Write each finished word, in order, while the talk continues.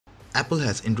Apple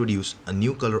has introduced a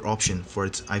new color option for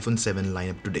its iPhone 7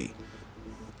 lineup today.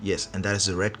 Yes, and that is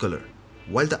the red color.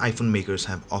 While the iPhone makers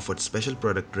have offered special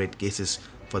product red cases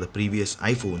for the previous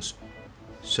iPhones,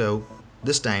 so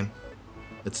this time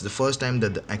it's the first time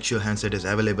that the actual handset is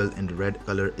available in the red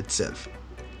color itself.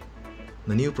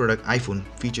 The new product iPhone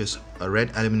features a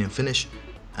red aluminum finish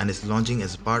and is launching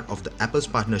as part of the Apple's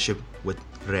partnership with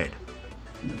Red.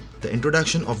 The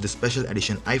introduction of the special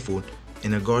edition iPhone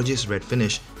in a gorgeous red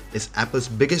finish is Apple's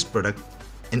biggest product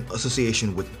in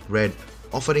association with Red,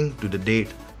 offering to the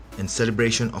date in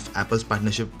celebration of Apple's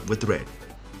partnership with Red.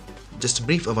 Just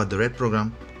brief about the Red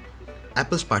program.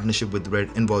 Apple's partnership with Red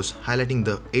involves highlighting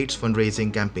the AIDS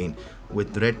fundraising campaign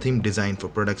with Red-themed design for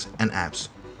products and apps.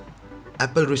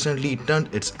 Apple recently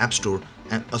turned its App Store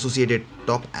and associated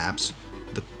top apps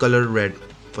the color red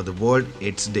for the World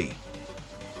AIDS Day.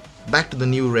 Back to the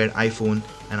new red iPhone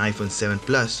and iPhone 7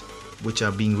 Plus, which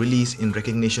are being released in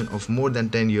recognition of more than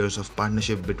 10 years of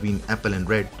partnership between Apple and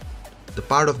Red. The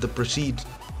part of the proceeds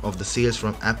of the sales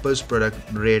from Apple's product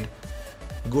Red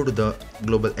go to the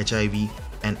global HIV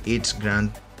and AIDS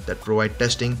grant that provide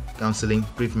testing, counseling,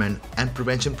 treatment, and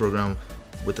prevention program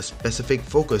with a specific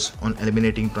focus on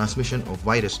eliminating transmission of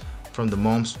virus from the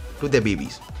moms to their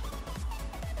babies.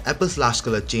 Apple's last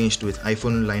color change to its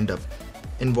iPhone lineup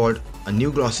involved a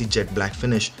new glossy jet black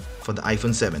finish for the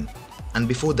iPhone 7, and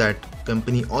before that,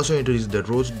 company also introduced the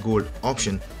rose gold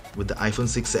option with the iPhone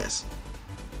 6s.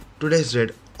 Today's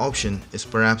red option is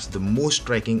perhaps the most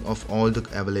striking of all the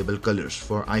available colors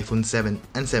for iPhone 7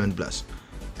 and 7 Plus,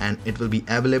 and it will be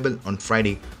available on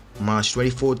Friday, March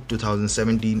 24,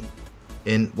 2017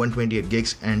 in 128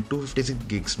 gigs and 256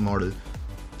 gigs model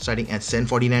starting at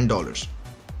 $749.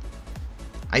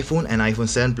 iPhone and iPhone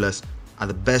 7 Plus are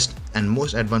the best and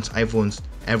most advanced iPhones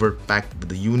ever, packed with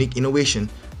the unique innovation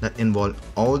that involve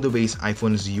all the ways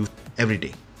iPhone is used every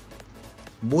day.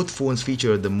 Both phones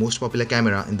feature the most popular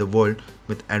camera in the world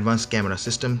with advanced camera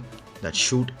system that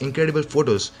shoot incredible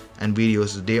photos and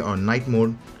videos day or night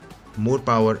mode, more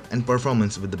power and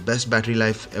performance with the best battery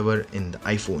life ever in the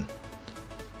iPhone.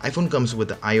 iPhone comes with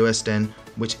the iOS 10,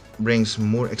 which brings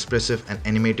more expressive and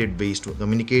animated ways to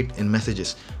communicate in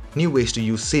messages, new ways to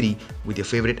use Siri with your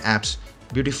favorite apps,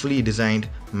 beautifully designed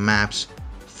maps,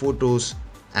 photos,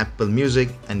 Apple Music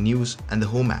and News, and the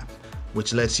Home app,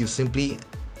 which lets you simply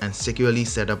and securely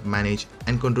set up, manage,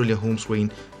 and control your home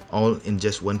screen all in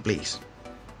just one place.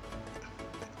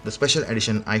 The special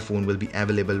edition iPhone will be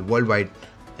available worldwide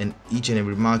in each and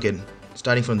every market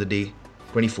starting from the day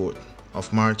 24th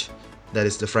of March, that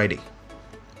is the Friday.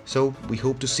 So we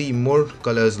hope to see more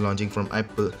colors launching from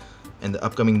Apple in the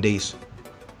upcoming days.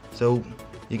 So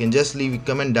you can just leave a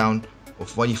comment down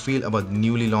of what you feel about the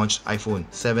newly launched iPhone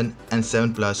 7 and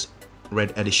 7 Plus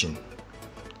Red Edition.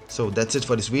 So that's it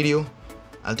for this video.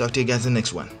 I'll talk to you guys in the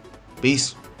next one.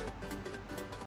 Peace.